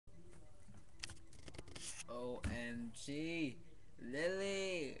OMG,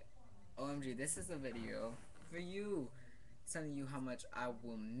 Lily. OMG, this is a video for you, telling you how much I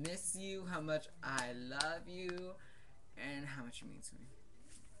will miss you, how much I love you, and how much you mean to me.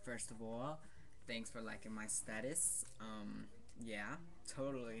 First of all, thanks for liking my status. Yeah,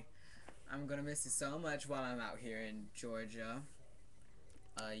 totally. I'm gonna miss you so much while I'm out here in Georgia.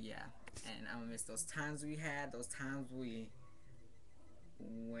 Yeah, and I'm gonna miss those times we had, those times we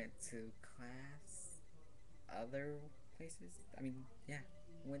went to class, other places. I mean, yeah,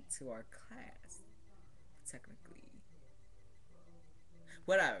 went to our class, technically.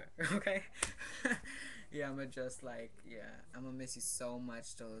 Whatever, okay? Yeah, I'm gonna just like, yeah, I'm gonna miss you so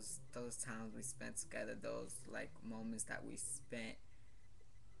much. Those times we spent together, those like moments that we spent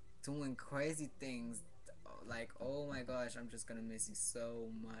doing crazy things. Like, oh my gosh, I'm just gonna miss you so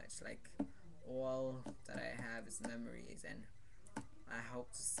much. Like, all that I have is memories, and I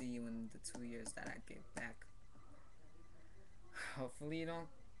hope to see you in the 2 years that I get back. Hopefully you don't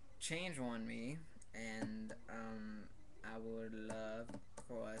change on me, and I would love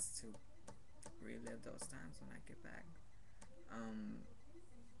for us to relive those times when I get back. um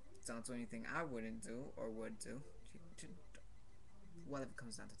don't do anything I wouldn't do or would do. What if it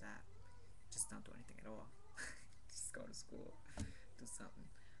comes down to that? Just don't do anything at all. Just go to school, do something,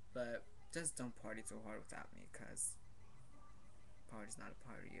 but just don't party too hard without me, because party's not a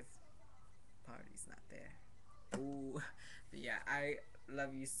party if party's not there. Ooh, but yeah, I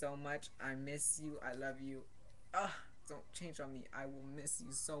love you so much. I miss you. I love you. Don't change on me. I will miss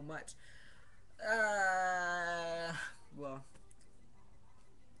you so much. Well,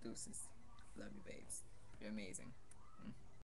 deuces. Love you, babes. You're amazing.